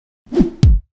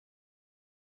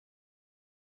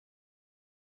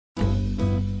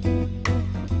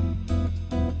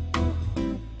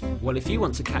Well, if you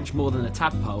want to catch more than a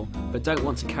tadpole, but don't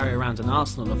want to carry around an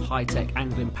arsenal of high-tech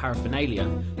angling paraphernalia,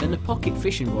 then the pocket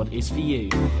fishing rod is for you.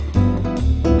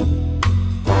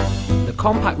 The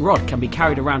compact rod can be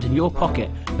carried around in your pocket,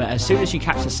 but as soon as you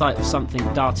catch the sight of something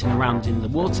darting around in the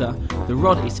water, the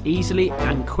rod is easily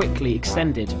and quickly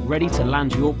extended, ready to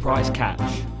land your prize catch.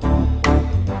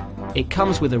 It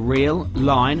comes with a reel,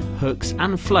 line, hooks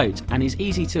and float, and is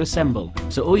easy to assemble,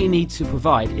 so all you need to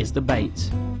provide is the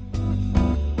bait.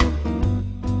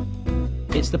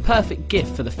 It's the perfect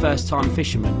gift for the first-time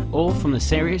fisherman or from the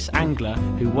serious angler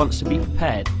who wants to be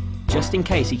prepared, just in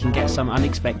case he can get some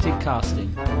unexpected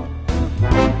casting.